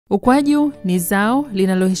Ukwaju ni zao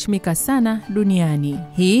linaloheshimika sana duniani.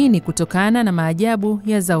 Hii ni kutokana na maajabu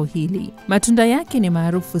ya zao hili. Matunda yake ni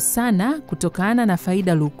maarufu sana kutokana na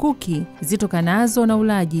faida lukuki zitokanazo na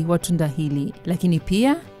ulaji wa tunda hili. Lakini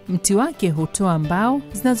pia mti wake hutoa mbao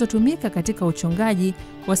zinazotumika katika uchongaji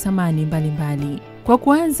wa samani mbalimbali. Kwa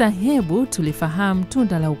kuanza, hebu tulifahamu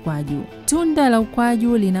tunda la ukwaju. Tunda la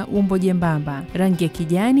ukwaju lina umbo jembamba, rangi ya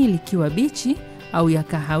kijani likiwa bichi au ya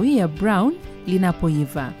kahawia brown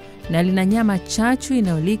linapoiva, na lina nyama chachu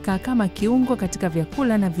inayolika kama kiungo katika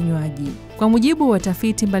vyakula na vinywaji. Kwa mujibu wa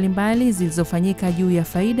tafiti mbalimbali zilizofanyika juu ya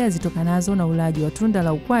faida zitokanazo na ulaji wa tunda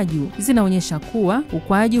la ukwaju, zinaonyesha kuwa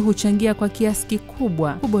ukwaju huchangia kwa kiasi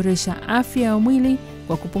kikubwa kuboresha afya ya mwili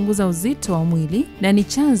kwa kupunguza uzito wa mwili, na ni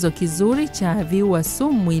chanzo kizuri cha viua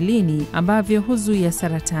sumu mwilini ambavyo huzuia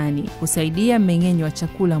saratani, husaidia mmeng'enyo wa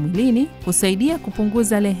chakula mwilini, husaidia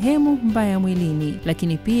kupunguza lehemu mbaya mwilini,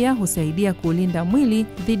 lakini pia husaidia kulinda mwili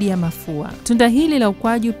dhidi ya mafua. Tunda hili la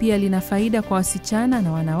ukwaju pia lina faida kwa wasichana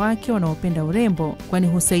na wanawake wanaopenda urembo, kwani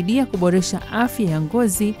husaidia kuboresha afya ya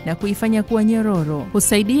ngozi na kuifanya kuwa nyororo.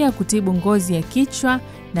 Husaidia kutibu ngozi ya kichwa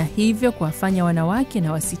na hivyo kuwafanya wanawake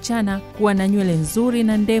na wasichana kuwa na nywele nzuri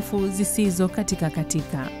na ndefu zisizo katika.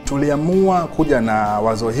 Tuliamua kuja na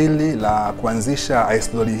wazo hili la kuanzisha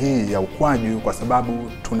ice hii ya ukwaju kwa sababu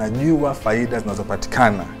tunajua faida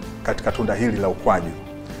zinazopatikana katika tunda hili la ukwaju.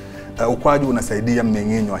 Ukwaju unasaidia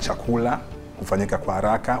mmeng'enyo wa chakula kufanyika kwa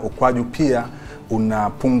haraka. Ukwaju pia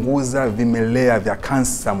unapunguza vimelea vya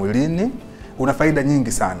kansa mwilini. Una faida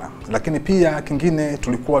nyingi sana. Lakini pia kingine,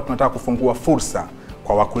 tulikuwa tunataka kufungua fursa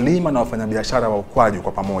kwa wakulima na wafanyabiashara wa ukwaju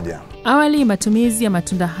kwa pamoja. Awali matumizi ya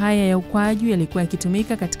matunda haya ya ukwaju yalikuwa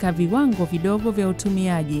yakitumika katika viwango vidogo vya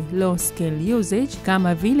utumiaji, low scale usage,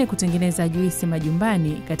 kama vile kutengeneza juisi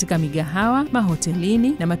majumbani, katika migahawa,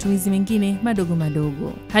 mahotelini na matumizi mengine madogo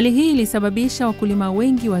madogo. Hali hii ilisababisha wakulima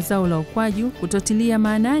wengi wa zao la ukwaju kutotilia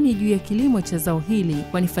maanani juu ya kilimo cha zao hili,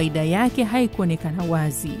 kwani faida yake haikuonekana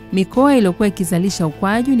wazi. Mikoa iliyokuwa ikizalisha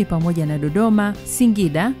ukwaju ni pamoja na Dodoma,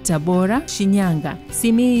 Singida, Tabora, Shinyanga,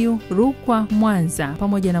 Simiyu, Rukwa, Mwanza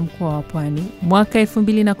pamoja na mkoa wa Pwani. Mwaka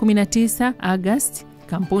 2019 Agosti,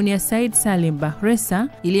 kampuni ya Said Salim Bakhresa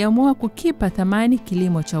iliamua kukipa thamani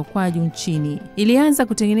kilimo cha ukwaju nchini. Ilianza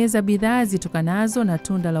kutengeneza bidhaa zitokanazo na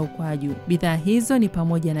tunda la ukwaju. Bidhaa hizo ni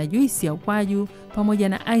pamoja na juisi ya ukwaju pamoja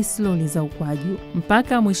na ice lolly za ukwaju.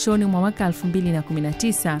 Mpaka mwishoni mwa mwaka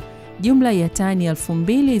 2019, jumla ya tani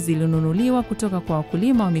 2000 zilinunuliwa kutoka kwa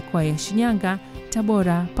wakulima wa mikoa ya Shinyanga,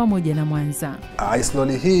 Tabora pamoja na Mwanza. Ice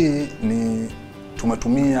lolly hii ni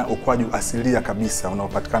tumetumia ukwaju asilia kabisa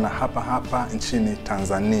unaopatikana hapa nchini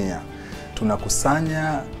Tanzania.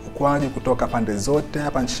 Tunakusanya ukwaju kutoka pande zote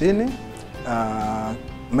hapa nchini,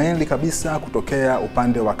 mainly kabisa kutokea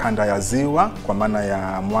upande wa kanda ya Ziwa, kwa maana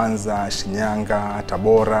ya Mwanza, Shinyanga,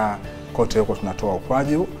 Tabora, kote huko tunatoa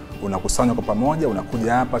ukwaju, unakusanywa kwa pamoja,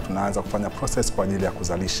 unakuja hapa, tunaanza kufanya process kwa ajili ya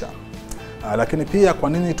kuzalisha. Lakini pia kwa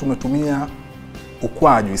nini tumetumia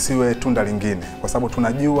ukwaju isiwe tunda lingine? Kwa sababu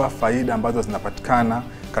tunajua faida ambazo zinapatikana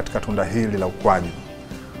katika tunda hili la ukwaju.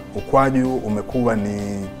 Ukwaju umekuwa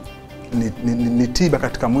ni tiba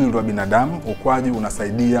katika mwili wa binadamu. Ukwaju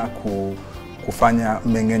unasaidia kufanya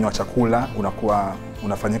mmeng'enyo wa chakula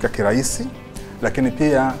unafanyika kirahisi. Lakini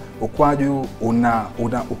pia ukwaju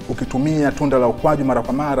ukitumia tunda la ukwaju mara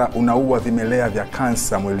kwa mara unaua vimelea vya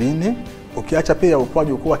kansa mwilini. Ukiacha pia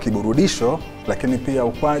ukwaju kuwa kiburudisho, lakini pia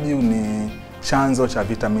ukwaju ni chanzo cha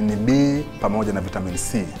vitamini B pamoja na vitamini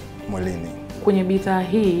C mwilini. Kwenye bidhaa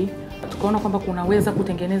hii tukaona kwamba kunaweza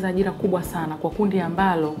kutengeneza ajira kubwa sana kwa kundi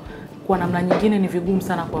ambalo kwa namna nyingine ni vigumu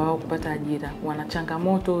sana kwa wao kupata ajira. Wana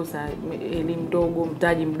changamoto za elimu ndogo,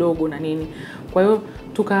 mtaji mdogo na nini. Kwa hiyo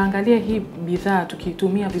tukaangalia hii bidhaa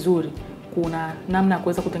tukitumia vizuri, kuna namna ya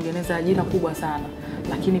kuweza kutengeneza ajira kubwa sana,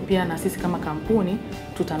 lakini pia na sisi kama kampuni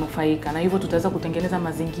tutanufaika, na hivyo tutaweza kutengeneza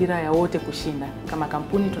mazingira ya wote kushinda. Kama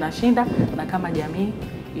kampuni tunashinda na kama jamii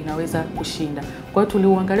inaweza kushinda. Kwa hiyo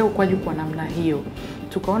tuliuangalia ukwaju kwa namna hiyo.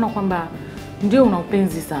 Tukaona kwamba ndio una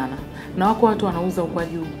upenzi sana na wako watu wanauza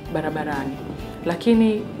ukwaju barabarani,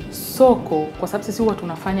 lakini soko, kwa sababu sisi huwa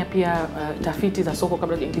tunafanya pia tafiti za soko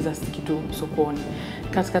kabla kuingiza kitu sokoni.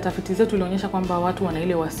 Katika tafiti zetu tulionyesha kwamba watu wana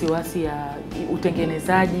ile wasiwasi ya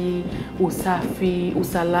utengenezaji, usafi,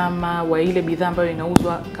 usalama wa ile bidhaa ambayo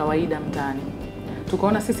inauzwa kawaida mtaani.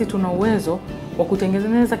 Tukaona sisi tuna uwezo wa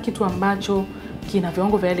kutengeneza kitu ambacho kina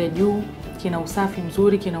viwango vya hali ya juu, kina usafi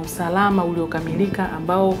mzuri, kina usalama uliokamilika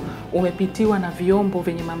ambao umepitiwa na vyombo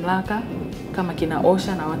vyenye mamlaka kama kina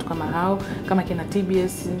OSHA na watu kama hao, kama kina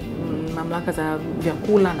TBS, mamlaka za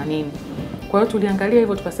vyakula na nini. Kwa hiyo tuliangalia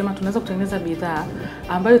hivyo, tukasema tunaweza kutengeneza bidhaa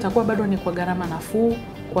ambayo itakuwa bado ni kwa gharama nafuu,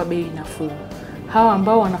 kwa bei nafuu. hawa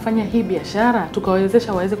ambao wanafanya hii biashara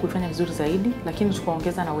tukawezesha waweze kuifanya vizuri zaidi, lakini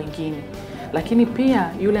tukaongeza na wengine. Lakini pia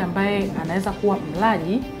yule ambaye anaweza kuwa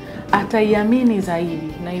mlaji ataiamini zaidi,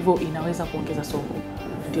 na hivyo inaweza kuongeza soko.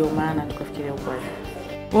 Ndio maana tukafikiria ukwaju.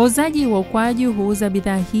 Wauzaji wa ukwaju huuza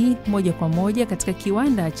bidhaa hii moja kwa moja katika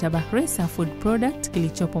kiwanda cha Bakhresa Food Products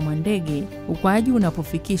kilichopo Mwandege. Ukwaju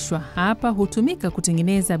unapofikishwa hapa hutumika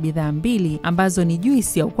kutengeneza bidhaa mbili ambazo ni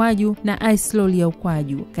juisi ya ukwaju na ice lolly ya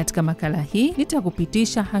ukwaju. Katika makala hii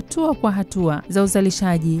nitakupitisha hatua kwa hatua za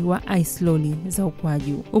uzalishaji wa ice lolly za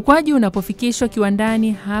ukwaju. Ukwaju unapofikishwa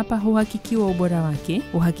kiwandani hapa huhakikiwa ubora wake.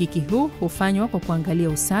 Uhakiki huu hufanywa kwa kuangalia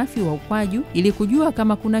usafi wa ukwaju ili kujua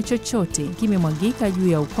kama kuna chochote kimemwagika juu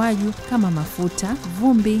ya ukwaju kama mafuta,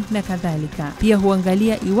 vumbi na kadhalika. Pia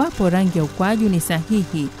huangalia iwapo rangi ya ukwaju ni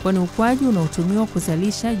sahihi, kwani ukwaju unaotumiwa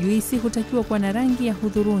kuzalisha juisi hutakiwa kuwa na rangi ya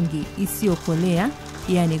hudhurungi isiyokolea,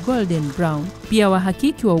 yani golden brown. Pia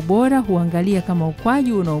wahakiki wa ubora huangalia kama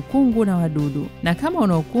ukwaju una ukungu na wadudu, na kama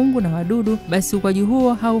una ukungu na wadudu basi ukwaju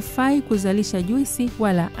huo haufai kuzalisha juisi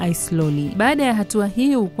wala ice lolly. Baada ya hatua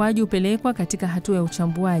hii ukwaju hupelekwa katika hatua ya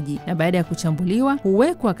uchambuaji, na baada ya kuchambuliwa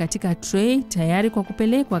huwekwa katika tray tayari kwa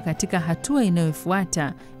kupelekwa katika hatua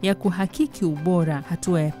inayofuata ya kuhakiki ubora,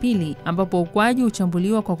 hatua ya pili, ambapo ukwaju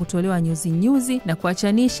uchambuliwa kwa kutolewa nyuzi na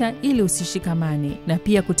kuachanisha ili usishikamane, na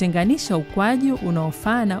pia kutenganisha ukwaju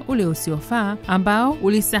unaofaa na ule usiofaa ambao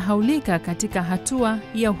ulisahaulika katika hatua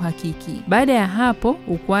ya uhakiki. Baada ya hapo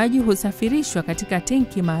ukwaju husafirishwa katika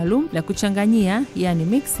tenki maalum la kuchanganyia, yani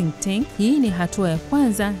mixing tank. Hii ni hatua ya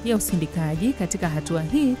kwanza ya usindikaji. Katika hatua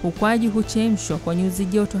hii ukwaju huchemshwa kwa nyuzi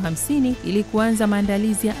joto 50 ili kuanza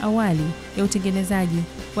maandalizi ya awali ya utengenezaji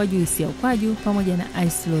wa juisi ya ukwaju pamoja na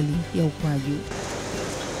ice lolly ya ukwaju.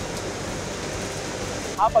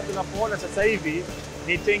 Hapa tunapoona sasa hivi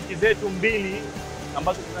ni tenki zetu mbili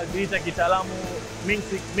ambazo tunaziita kitaalamu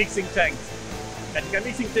mixing tanks. Katika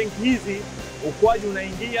mixing tank hizi ukwaju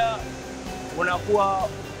unaingia, unakuwa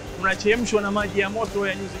unachemshwa na maji ya moto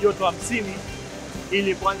ya nyuzi joto 50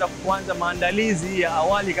 ili kuanza maandalizi ya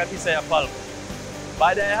awali kabisa ya pulp.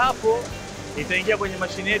 Baada ya hapo itaingia kwenye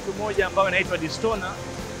mashine yetu moja ambayo inaitwa distoner.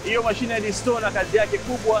 Hiyo mashine ya distoner kazi yake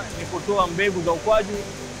kubwa ni kutoa mbegu za ukwaju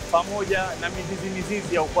pamoja na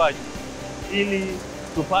mizizi ya ukwaju ili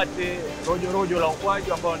tupate rojo la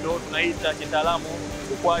ukwaju ambao ndio tunaita kitaalamu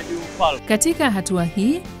ukwaju pulp. Katika hatua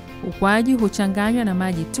hii ukwaju huchanganywa na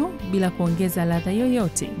maji tu bila kuongeza ladha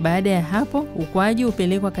yoyote. Baada ya hapo ukwaju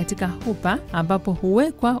hupelekwa katika hupa ambapo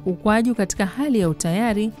huwekwa ukwaju katika hali ya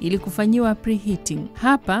utayari ili kufanyiwa preheating.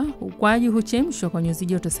 Hapa ukwaju huchemshwa kwa nyuzi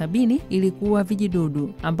joto 70 ili kuua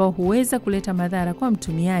vijidudu ambao huweza kuleta madhara kwa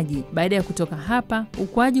mtumiaji. Baada ya kutoka hapa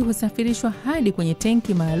ukwaju husafirishwa hadi kwenye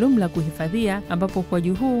tenki maalum la kuhifadhia ambapo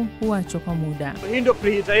ukwaju huu huachwa kwa muda. Hii ndio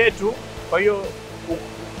preheater yetu. Kwa hiyo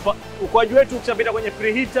ukwaju wetu ukishapita kwenye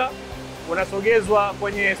preheater unasogezwa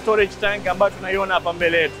kwenye storage tank ambayo tunaiona hapa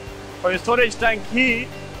mbele yetu. Kwa hiyo storage tank hii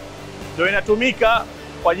ndio inatumika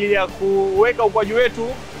kwa ajili ya kuweka ukwaju wetu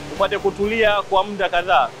upate kutulia kwa muda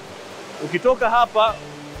kadhaa. Ukitoka hapa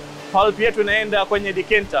pulp yetu inaenda kwenye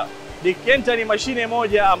decanter. Decanter ni mashine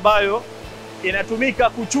moja ambayo inatumika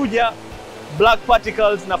kuchuja black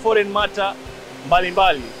particles na foreign matter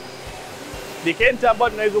mbalimbali. Decanter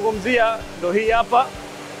ambayo tunaizungumzia ndio hii hapa.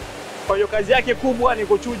 Kwa hiyo kazi yake kubwa ni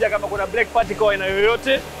kuchuja kama kuna black particle aina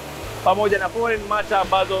yoyote pamoja na foreign matter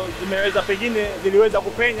ambazo ziliweza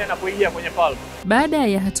kupenya na kuingia kwenye pulp. Baada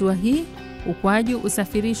ya hatua hii ukwaju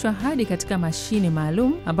usafirishwa hadi katika mashine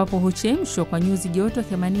maalum ambapo huchemshwa kwa nyuzi joto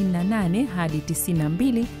 88 hadi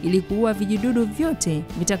 92 ili kuua vijidudu vyote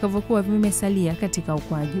vitakavyokuwa vimesalia katika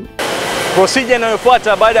ukwaju. Procedure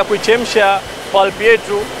inayofuata baada ya kuichemsha pulp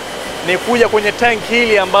yetu ni kuja kwenye tank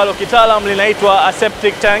hili ambalo kitaalamu linaitwa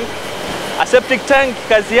aseptic tank. Aseptic tank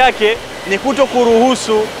kazi yake ni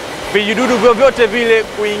kuruhusu vijidudu vyovyote vile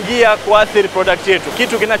kuingia kuathiri product yetu.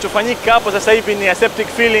 Kitu kinachofanyika hapo sasa hivi ni aseptic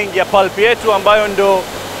filling ya pulp yetu ambayo ndo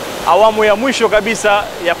awamu ya mwisho kabisa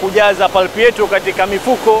ya kujaza pulp yetu katika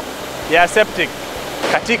mifuko ya aseptic.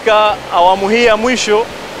 Katika awamu hii ya mwisho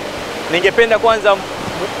ningependa kwanza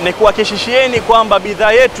ni kuhakikishieni kwamba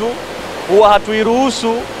bidhaa yetu huwa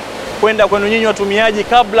hatuiruhusu kwenda kwenu nyinyi watumiaji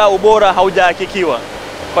kabla ubora haujahakikiwa.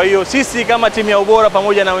 Kwa hiyo sisi kama timu ya ubora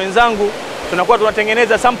pamoja na wenzangu tunakuwa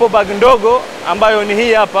tunatengeneza sample bag ndogo ambayo ni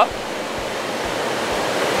hii hapa.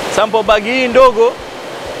 Sample bag hii ndogo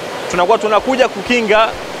tunakuwa tunakuja kukinga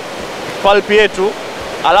pulp yetu,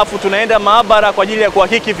 alafu tunaenda maabara kwa ajili ya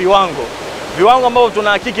kuhakiki viwango. Viwango ambavyo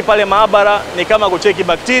tunahakiki pale maabara ni kama kucheki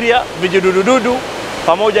bakteria, vijidudududu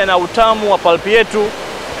pamoja na utamu wa pulp yetu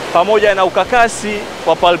pamoja na ukakasi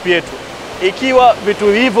wa pulp yetu. Ikiwa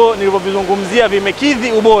vitu hivyo nilivyovizungumzia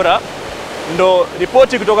vimekidhi ubora, ndo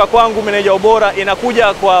ripoti kutoka kwangu meneja ubora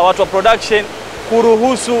inakuja kwa watu wa production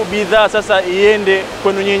kuruhusu bidhaa sasa iende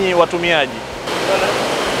kwenu nyinyi watumiaji.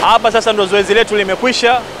 Hapa sasa ndo zoezi letu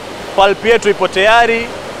limekwisha, pulp yetu ipo tayari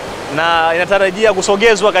na inatarajia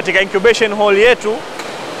kusogezwa katika incubation hall yetu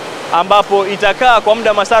ambapo itakaa kwa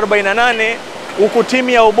muda masaa 48 huku timu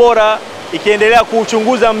ya ubora ikiendelea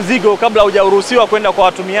kuchunguza mzigo kabla hujaruhusiwa kwenda kwa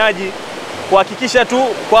watumiaji, kuhakikisha tu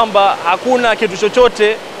kwamba hakuna kitu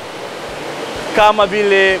chochote kama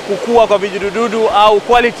vile kukua kwa vijidudu au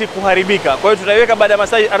quality kuharibika. Kwa hiyo tutaiweka baada ya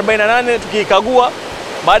masaa 48 tukiikagua.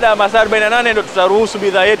 Baada ya masaa 48 ndio tutaruhusu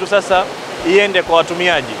bidhaa yetu sasa iende kwa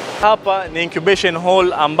watumiaji. Hapa ni incubation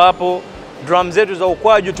hall ambapo drum zetu za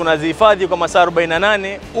ukwaju tunazihifadhi kwa masaa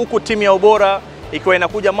 48 huku timu ya ubora ikiwa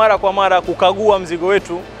inakuja mara kwa mara kukagua mzigo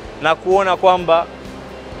wetu na kuona kwamba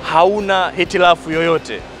hauna hitilafu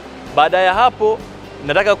yoyote. Baada ya hapo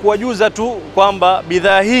nataka kuwajuza tu kwamba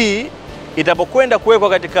bidhaa hii itapokwenda kuwekwa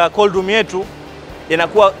katika cold room yetu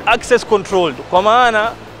inakuwa access controlled, kwa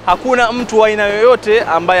maana hakuna mtu wa aina yoyote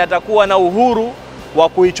ambaye atakuwa na uhuru wa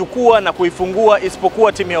kuichukua na kuifungua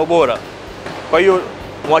isipokuwa timu ya ubora. Kwa hiyo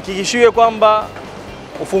muhakikishiwe kwamba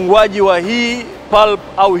ufunguaji wa hii pulp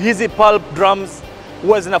au hizi pulp drums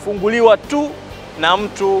huwa zinafunguliwa tu na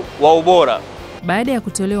mtu wa ubora. Baada ya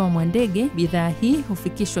kutolewa mwandege, bidhaa hii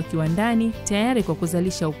hufikishwa kiwandani tayari kwa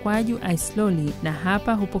kuzalisha ukwaju isloli, na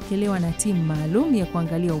hapa hupokelewa na timu maalum ya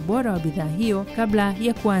kuangalia ubora wa bidhaa hiyo kabla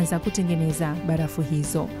ya kuanza kutengeneza barafu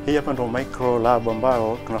hizo. Hii hapa ndo micro lab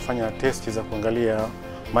ambayo tunafanya testi za kuangalia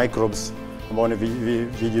microbes ambao ni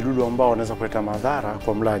vijidudu ambao wanaweza kuleta madhara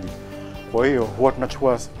kwa mlaji. Kwa hiyo huwa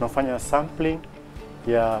tunafanya sampling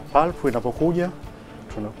ya pulp inapokuja,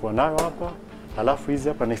 tunakuwa nayo hapa, alafu hizi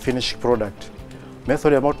hapa ni finished product.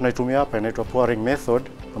 Method ambayo tunaitumia hapa inaitwa pouring method,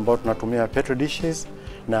 ambayo tunatumia petri dishes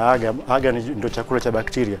na agar ndio chakula cha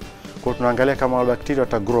bakteria. Kwa hiyo tunaangalia kama bakteria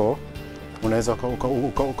watagrow, unaweza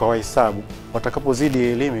ukawahesabu.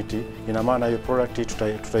 Watakapozidi limit, ina maana hiyo product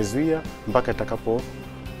tutaizuia mpaka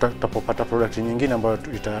tutapopata product nyingine ambayo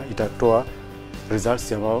itatoa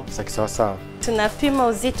results ambayo sawa sawa. Tunapima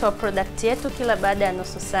uzito wa product yetu kila baada ya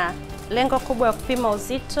nusu saa. Lengo kubwa ya kupima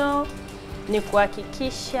uzito ni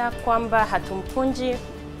kuhakikisha kwamba hatumpunji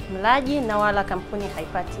mlaji na wala kampuni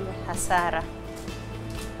haipati hasara.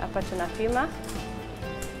 Hapa tunapima.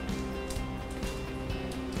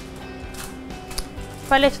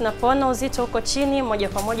 Pale tunapoona uzito uko chini, moja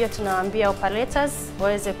kwa moja tunawaambia operators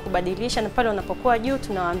waweze kubadilisha, na pale unapokuwa juu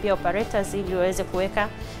tunawaambia operators ili waweze kuweka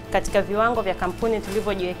katika viwango vya kampuni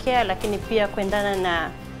tulivyojiwekea, lakini pia kuendana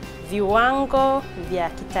na viwango vya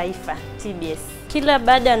kitaifa TBS. Kila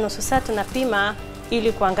baada ya nusu saa tunapima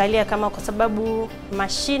ili kuangalia kama, kwa sababu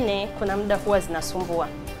mashine kuna muda huwa zinasumbua.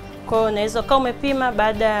 Kwa hiyo unaweza kama umepima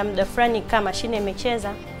baada ya muda fulani kama mashine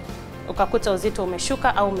imecheza ukakuta uzito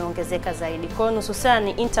umeshuka au umeongezeka zaidi. Kwa hiyo nusu saa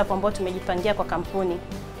ni interval ambayo tumejipangia kwa kampuni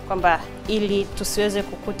kwamba ili tusiweze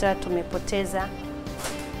kukuta tumepoteza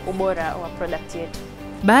ubora wa product yetu.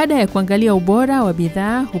 Baada ya kuangalia ubora wa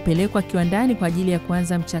bidhaa, hupelekwa kiwandani kwa ajili ya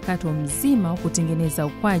kuanza mchakato mzima wa kutengeneza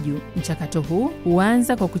ukwaju. Mchakato huu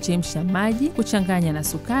huanza kwa kuchemsha maji, kuchanganya na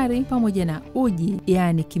sukari pamoja na uji,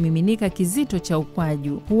 yaani kimiminika kizito cha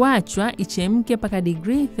ukwaju. Huachwa ichemke mpaka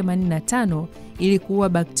degree 85 ili kuua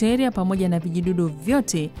bakteria pamoja na vijidudu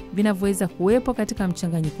vyote vinavyoweza kuwepo katika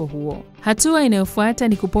mchanganyiko huo. Hatua inayofuata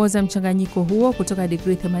ni kupoza mchanganyiko huo kutoka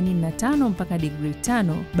degree 85 mpaka degree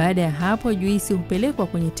 5. Baada ya hapo, juisi hupelekwa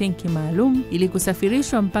kwenye tenki maalum ili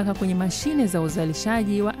kusafirishwa mpaka kwenye mashine za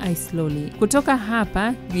uzalishaji wa isloli. Kutoka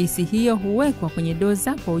hapa, juisi hiyo huwekwa kwenye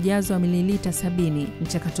doza kwa ujazo wa mililita 70.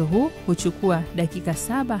 Mchakato huu huchukua dakika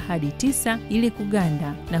 7 hadi 9 ili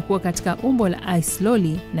kuganda na kuwa katika umbo la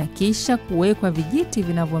isloli, na kisha kuwekwa vijiti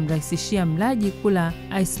vinavyomrahisishia mlaji kula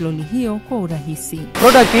isloli hiyo kwa urahisi.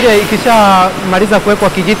 Product ile ikishamaliza kuwekwa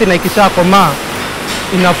kijiti na ikishakomaa,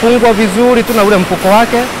 inafungwa vizuri tu na ule mfuko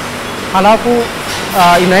wake, halafu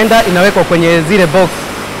inaenda inawekwa kwenye zile box.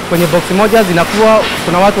 Kwenye box moja zinakuwa,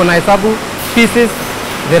 kuna watu wanahesabu pieces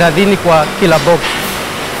 30 kwa kila box.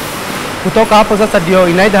 Kutoka hapo sasa ndio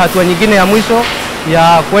inaenda hatua nyingine ya mwisho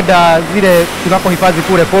ya kwenda zile tunakohifadhi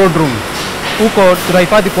kule cold room. Huko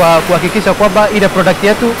tunahifadhi kwa kuhakikisha kwamba ile product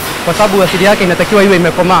yetu, kwa sababu asili yake inatakiwa iwe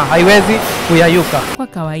imekomaa, haiwezi kuyayuka. Kwa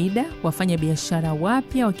kawaida, wafanya biashara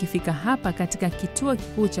wapya wakifika hapa katika kituo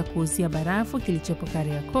kikuu cha kuuzia barafu kilichopo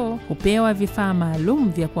Kariakoo, hupewa vifaa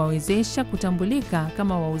maalum vya kuwawezesha kutambulika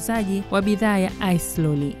kama wauzaji wa bidhaa ya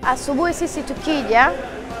isloli. Asubuhi sisi tukija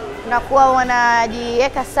tunakuwa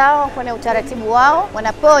wanajiweka sawa kwenye utaratibu wao,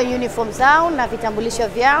 wanapewa uniform zao na vitambulisho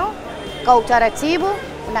vyao kwa utaratibu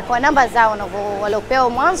na kwa namba zao waliopewa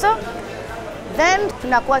mwanzo. then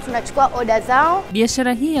tunakuwa tunachukua order zao.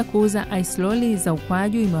 Biashara hii ya kuuza ice lolly za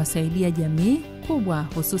ukwaju imewasaidia jamii kubwa,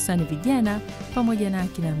 hususan vijana pamoja na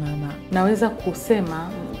akina mama. Naweza kusema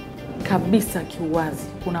kabisa kiuwazi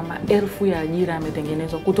kuna maelfu ya ajira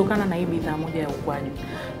yametengenezwa kutokana na hii bidhaa moja ya ukwaju.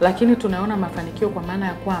 Lakini tunaona mafanikio kwa maana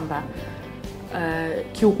ya kwamba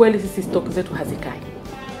kiukweli sisi stock zetu hazikai.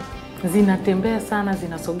 Zinatembea sana,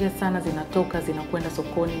 zinasogea sana, zinatoka, zinakwenda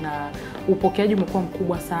sokoni na upokeaji umekuwa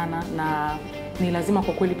mkubwa sana, na ni lazima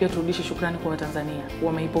kwa kweli pia turudishe shukrani kwa Watanzania.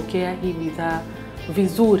 Wameipokea hii bidhaa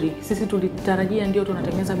vizuri. Sisi tulitarajia ndio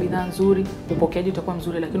tunatengeneza bidhaa nzuri, upokeaji utakuwa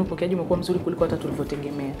mzuri, lakini upokeaji umekuwa mzuri kuliko hata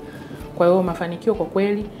tulivyotegemea. Kwa hiyo mafanikio kwa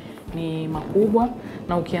kweli ni makubwa,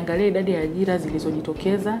 na ukiangalia idadi ya ajira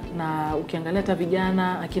zilizojitokeza, na ukiangalia hata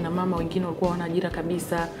vijana, akina mama wengine walikuwa wana ajira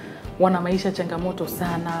kabisa, wana maisha changamoto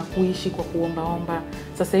sana, kuishi kwa kuombaomba.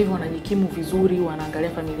 Sasa hivi wanajikimu vizuri, wanaangalia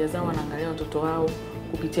familia zao, wanaangalia watoto wao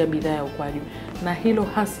kupitia bidhaa ya ukwaju. Na hilo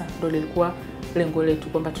hasa ndio lilikuwa lengo letu,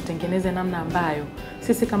 kwamba tutengeneze namna ambayo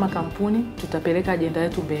sisi kama kampuni tutapeleka ajenda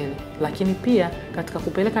yetu mbele, lakini pia katika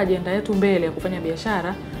kupeleka ajenda yetu mbele ya kufanya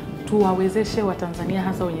biashara tuwawezeshe Watanzania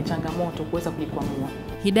hasa wenye changamoto kuweza kujikwamua.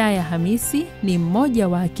 Hidaya Hamisi ni mmoja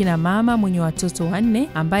wa akina mama mwenye watoto 4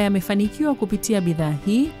 ambaye amefanikiwa kupitia bidhaa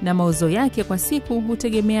hii, na mauzo yake kwa siku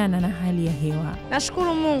hutegemeana na hali ya hewa.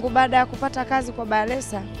 Nashukuru Mungu, baada ya kupata kazi kwa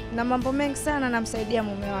Bakhresa na mambo mengi sana namsaidia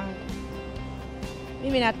mume wangu.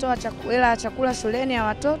 Mimi natoa chakula shuleni ya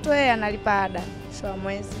watoto, yeye analipa ada mwisho wa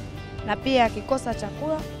mwezi. Na pia akikosa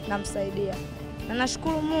chakula namsaidia. Na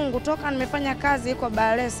nashukuru Mungu, toka nimefanya kazi kwa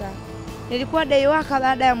Bakhresa nilikuwa day worker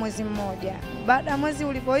baada ya mwezi mmoja. Baada ya mwezi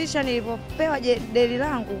ulipoisha, nilipopewa deli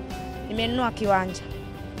langu, nimenunua kiwanja.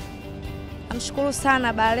 Namshukuru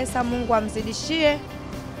sana Bakhresa, Mungu amzidishie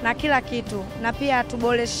na kila kitu, na pia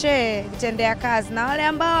atuboreshee vitendea kazi, na wale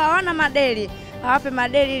ambao hawana madeli awape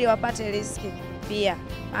madeli ili wapate riziki pia.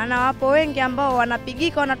 Maana wapo wengi ambao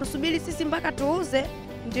wanapigika, wanatusubiri sisi mpaka tuuze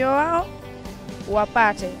ndio wao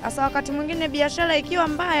wapate. Hasa wakati mwingine biashara ikiwa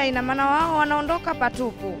mbaya, ina maana wao wanaondoka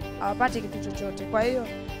patupu, hawapati kitu chochote. Kwa hiyo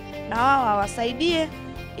na wao hawasaidie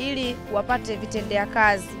ili wapate vitendea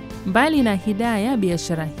kazi. Mbali na Hidaya,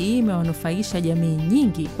 biashara hii imewanufaisha jamii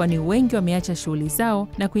nyingi, kwani wengi wameacha shughuli zao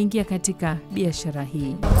na kuingia katika biashara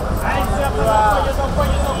hii.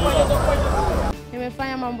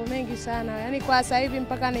 Nimefanya mambo mengi sana, yani kwa sasa hivi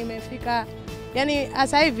mpaka nimefika, yani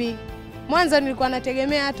sasa hivi mwanzo nilikuwa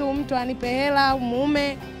nategemea tu mtu anipe hela au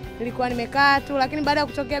mume, nilikuwa nimekaa tu, lakini baada ya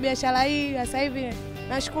kutokea biashara hii sasa hivi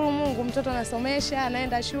nashukuru Mungu, mtoto anasomesha,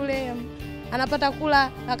 anaenda shule, anapata kula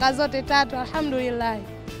kaka zote 3, alhamdulillah.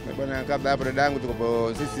 Bwana, kabla hapo dadangu,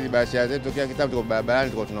 tuko sisi biashara zetu kila kitabu, tuko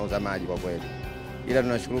barabarani, tuko tunauza maji kwa kweli. Ila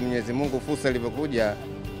tunashukuru Mwenyezi Mungu, fursa ilivyokuja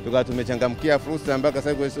tukawa tumechangamkia fursa, mpaka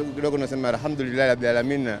sasa kidogo tunasema alhamdulillah rabbil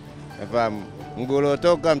alamin. Nafahamu mgolo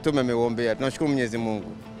toka mtume ameuombea, tunashukuru Mwenyezi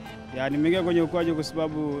Mungu. Nimeingia kwenye ukwaju kwa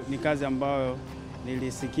sababu ni kazi ambayo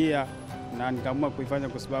nilisikia na nikaamua kuifanya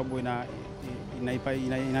kwa sababu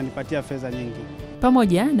inanipatia fedha nyingi.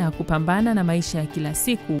 Pamoja na kupambana na maisha ya kila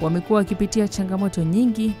siku, wamekuwa wakipitia changamoto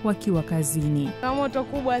nyingi wakiwa kazini. Changamoto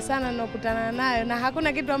kubwa sana ninakutana nayo, na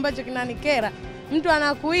hakuna kitu ambacho kinanikera. Mtu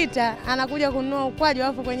anakuita, anakuja kununua ukwaju,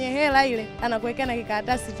 alafu kwenye hela ile anakuwekea na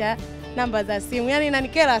kikaratasi cha namba za simu. Yani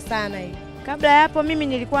inanikera sana hii. Kabla ya hapo mimi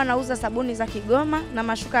nilikuwa nauza sabuni za Kigoma na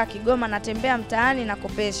mashuka ya Kigoma, natembea mtaani na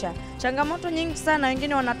kopesha. Changamoto nyingi sana,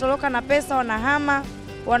 wengine wanatoroka na pesa, wanahama,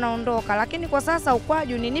 wanaondoka. Lakini kwa sasa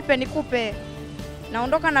ukwaju ni nipe nikupe.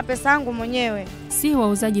 Naondoka na pesa yangu mwenyewe. Si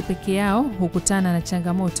wauzaji peke yao hukutana na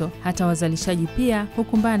changamoto, hata wazalishaji pia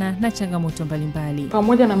hukumbana na changamoto mbalimbali.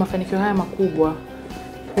 Pamoja na mafanikio haya makubwa,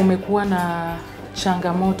 kumekuwa na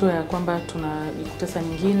changamoto ya kwamba tunajikuta saa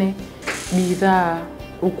nyingine bidhaa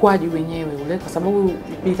ukwaju wenyewe ule, kwa sababu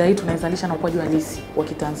bidhaa hii tunaizalisha na ukwaju halisi wa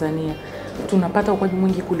Kitanzania, tunapata ukwaju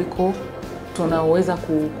mwingi kuliko tunaweza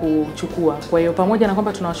kuchukua. Kwa hiyo pamoja na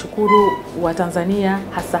kwamba tunawashukuru Watanzania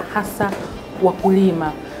hasa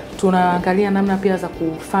wakulima, tunaangalia namna pia za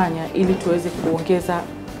kufanya ili tuweze kuongeza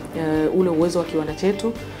ule uwezo wa kiwanda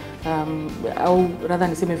chetu, au rather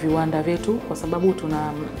niseme viwanda vyetu, kwa sababu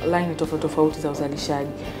tuna line tofauti za uzalishaji,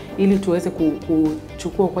 ili tuweze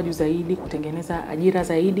kuchukua ukwaju zaidi, kutengeneza ajira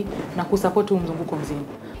zaidi na kusupport mzunguko mzima.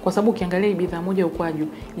 Kwa sababu ukiangalia bidhaa moja ukwaju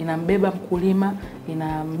inambeba mkulima,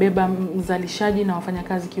 inambeba mzalishaji na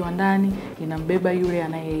wafanyakazi kiwandani, inambeba yule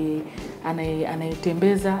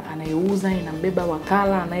anayetembeza, anayeuza, inambeba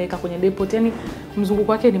wakala, anayeweka kwenye depot. Yani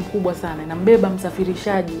mzunguko wake ni mkubwa sana. Inambeba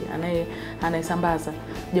msafirishaji, anayesambaza.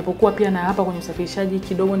 Japokuwa pia na hapa kwenye usafirishaji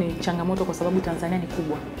kidogo ni changamoto kwa sababu Tanzania ni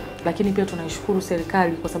kubwa. Lakini pia tunaishukuru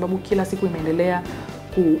serikali kwa sababu kila siku imeendelea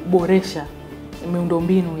kuboresha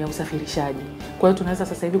miundombinu ya usafirishaji. Kwa hiyo tunaweza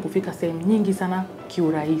sasa hivi kufika sehemu nyingi sana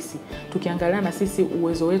kiurahisi. Tukiangalia na sisi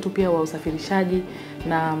uwezo wetu pia wa usafirishaji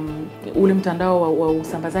na ule mtandao wa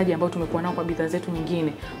usambazaji ambao tumekuwa nao kwa bidhaa zetu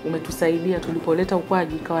nyingine umetusaidia tulipoleta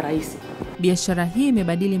Ukwaju ikawa rahisi. Biashara hii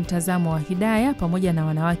imebadili mtazamo wa Hidaya pamoja na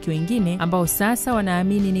wanawake wengine ambao sasa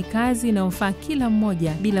wanaamini ni kazi inayofaa kila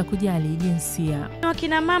mmoja bila kujali jinsia.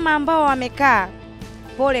 Wakina mama ambao wamekaa,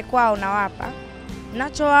 pole kwao nawapa.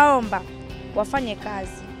 Nachowaomba wafanye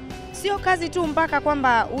kazi. Sio kazi tu mpaka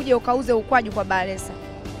kwamba uje ukauze ukwaju kwa Bakhresa.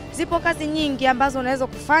 Zipo kazi nyingi ambazo unaweza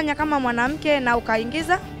kufanya kama mwanamke na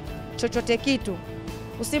ukaingiza chochote kitu.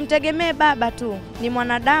 Usimtegemee baba tu, ni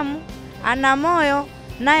mwanadamu, ana moyo,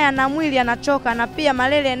 naye ana mwili, anachoka, na pia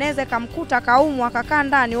malele inaweza kumkuta kaumwa akakaa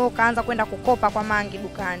ndani wewe ukaanza kwenda kukopa kwa mangi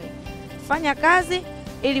dukani. Fanya kazi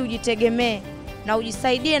ili ujitegemee na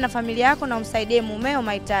ujisaidie na familia yako na umsaidie mumeo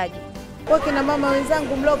mahitaji. Kwa kina mama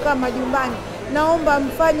wenzangu mliokaa majumbani, naomba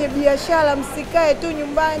mfanye biashara, msikae tu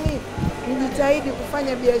nyumbani. Mjitahidi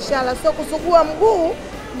kufanya biashara, sio kusugua mguu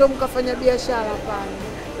ndio mkafanya biashara, hapana.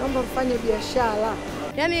 Naomba mfanye biashara.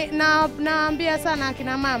 Yaani naambia sana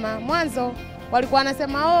akina mama, mwanzo walikuwa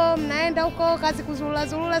wanasema mnaenda huko kazi kuzurura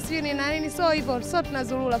sio ni nini, sio hivyo, sio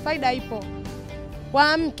tunazurura, faida ipo.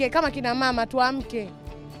 Waamke kama kina mama, tuamke.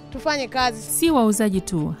 Tufanye kazi. Si wauzaji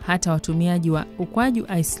tu, hata watumiaji wa Ukwaju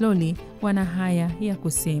Halisi wana haya ya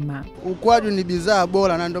kusema. Ukwaju ni bidhaa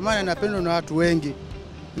bora na ndio maana inapendwa na watu wengi.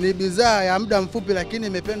 Ni bidhaa ya muda mfupi lakini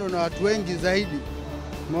imependwa na watu wengi zaidi.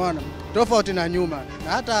 Umeona? Tofauti na nyuma.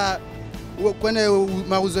 Na hata kwenye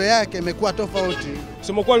mauzo yake imekuwa tofauti.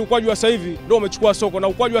 Kusema kweli Ukwaju wa sasa hivi ndio umechukua soko, na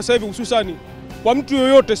Ukwaju wa sasa hivi hususani kwa mtu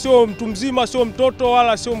yoyote, sio mtu mzima, sio mtoto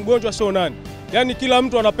wala sio mgonjwa, sio nani. Yaani kila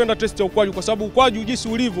mtu anapenda test ya Ukwaju kwa sababu Ukwaju jinsi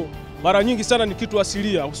ulivyo mara nyingi sana ni kitu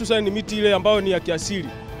asilia, hususan ni miti ile ambayo ni ya kiasili.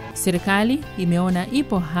 Serikali imeona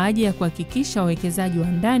ipo haja ya kuhakikisha wawekezaji wa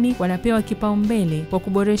ndani wanapewa kipaumbele kwa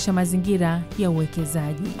kuboresha mazingira ya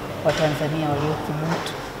uwekezaji. Watanzania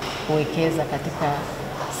waliothubutu kuwekeza katika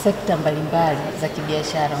sekta mbalimbali za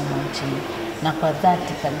kibiashara humu nchini, na kwa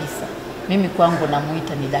dhati kabisa mimi kwangu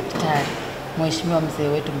namuita ni daktari, mheshimiwa mzee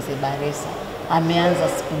wetu mzee Bakhresa. Ameanza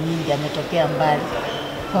siku nyingi, ametokea mbali.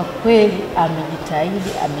 Kwa kweli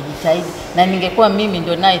amejitahidi. Na ningekuwa mimi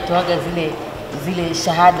ndio naitoaga zile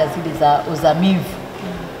shahada zile za uzamivu,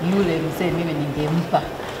 yule mzee mimi ningempa,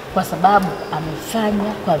 kwa sababu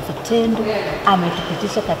amefanya kwa vitendo,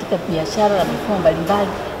 ametupitisha katika biashara na mifumo mbalimbali,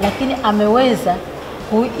 lakini ameweza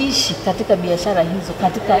kuishi katika biashara hizo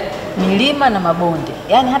katika milima na mabonde.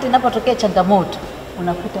 Yaani hata inapotokea changamoto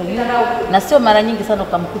unakuta yule, na sio mara nyingi sana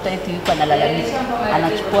ukamkuta eti yuko analalamika,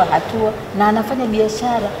 anachukua hatua na anafanya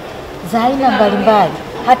biashara za aina mbalimbali,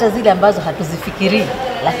 hata zile ambazo hatuzifikirii,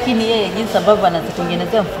 lakini yeye jinsi ambavyo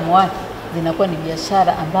anazitengenezea mfumo wake zinakuwa ni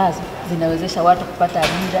biashara ambazo zinawezesha watu kupata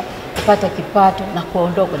ajira, kupata kipato na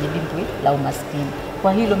kuondoa kwenye dimbwi la umaskini.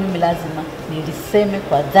 Kwa hilo mimi lazima niliseme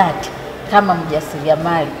kwa dhati kama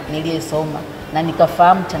mjasiriamali niliyesoma na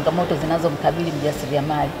nikafahamu changamoto zinazomkabili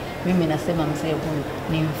mjasiriamali. Mimi nasema mzee huyu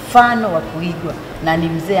ni mfano wa kuigwa na ni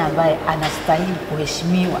mzee ambaye anastahili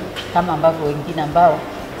kuheshimiwa kama ambavyo wengine ambao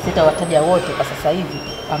sitawataja wote kwa sasa hivi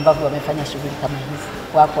ambavyo wamefanya shughuli kama hizi.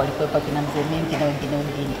 Wapo walikuwepo kina mzee mengi na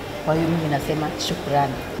wengine. Kwa hiyo mimi nasema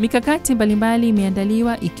shukrani. Mikakati mbalimbali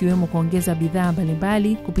imeandaliwa ikiwemo kuongeza bidhaa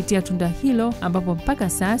mbalimbali kupitia tunda hilo, ambapo mpaka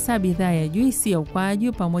sasa bidhaa ya juisi ya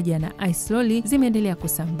ukwaju pamoja na Halisi zimeendelea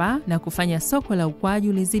kusambaa na kufanya soko la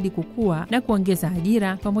ukwaju lizidi kukua na kuongeza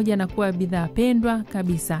ajira pamoja na kuwa bidhaa pendwa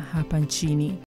kabisa hapa nchini.